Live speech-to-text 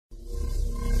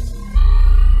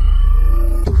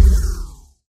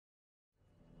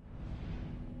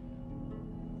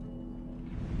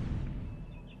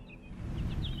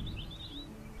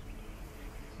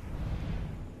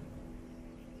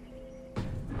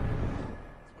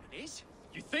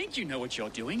think you know what you're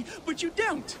doing, but you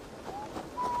don't.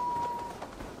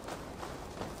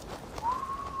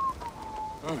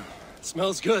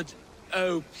 Smells good.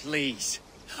 Oh, please.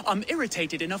 I'm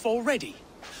irritated enough already.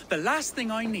 The last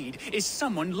thing I need is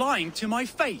someone lying to my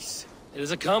face. It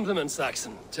is a compliment,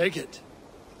 Saxon. Take it.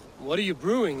 What are you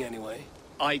brewing, anyway?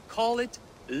 I call it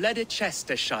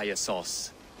Ledecestrescire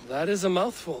Sauce. That is a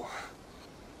mouthful.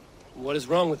 What is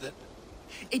wrong with it?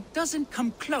 It doesn't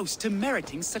come close to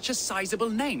meriting such a sizable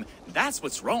name. That's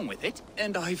what's wrong with it.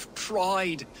 And I've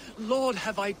tried. Lord,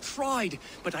 have I tried.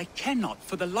 But I cannot,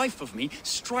 for the life of me,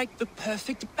 strike the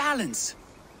perfect balance.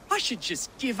 I should just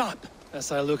give up.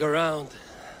 As I look around,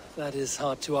 that is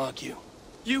hard to argue.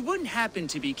 You wouldn't happen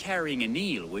to be carrying an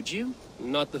eel, would you?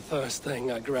 Not the first thing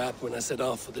I grab when I set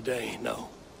off for the day, no.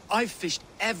 I've fished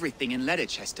everything in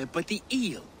Ledecester but the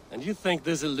eel. And you think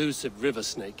this elusive river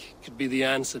snake could be the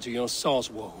answer to your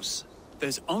sauce woes?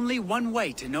 There's only one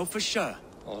way to know for sure.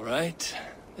 All right.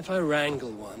 If I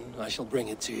wrangle one, I shall bring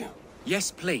it to you. Yes,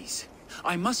 please.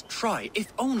 I must try,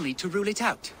 if only to rule it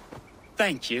out.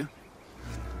 Thank you.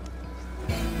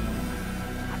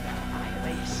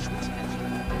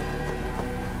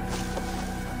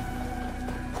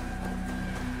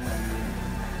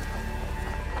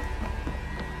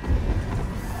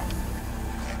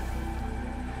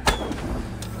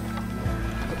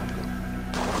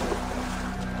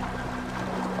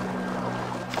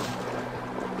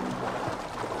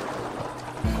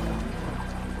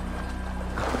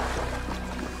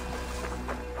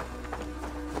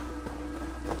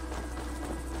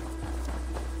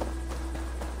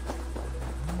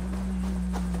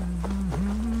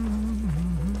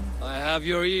 Have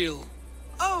your eel.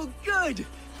 Oh, good!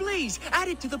 Please, add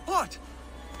it to the pot.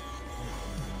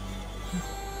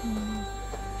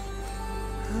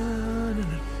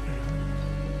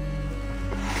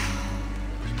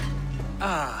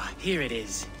 Ah, here it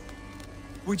is.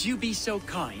 Would you be so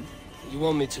kind? You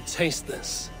want me to taste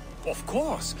this? Of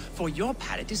course, for your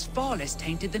palate is far less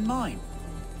tainted than mine.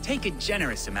 Take a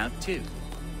generous amount, too.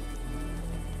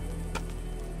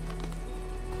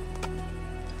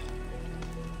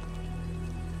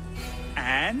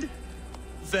 And?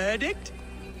 Verdict?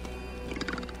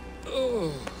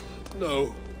 Oh,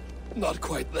 no. Not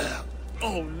quite there.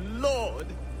 Oh, Lord!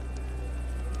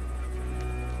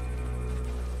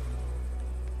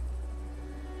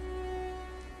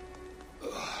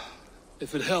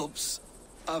 If it helps,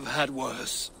 I've had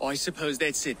worse. I suppose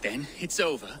that's it then. It's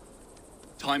over.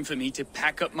 Time for me to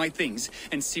pack up my things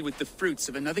and see what the fruits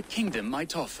of another kingdom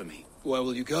might offer me. Where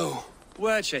will you go?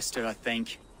 Worcester, I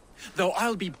think. Though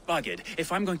I'll be buggered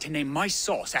if I'm going to name my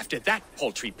sauce after that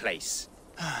paltry place.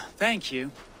 Thank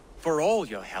you for all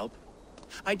your help.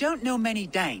 I don't know many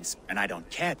Danes, and I don't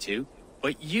care to,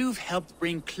 but you've helped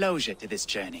bring closure to this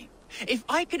journey. If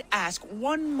I could ask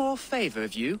one more favor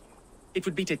of you, it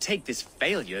would be to take this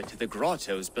failure to the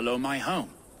grottos below my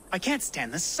home. I can't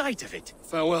stand the sight of it.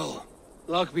 Farewell.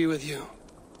 Luck be with you.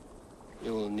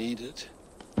 You will need it.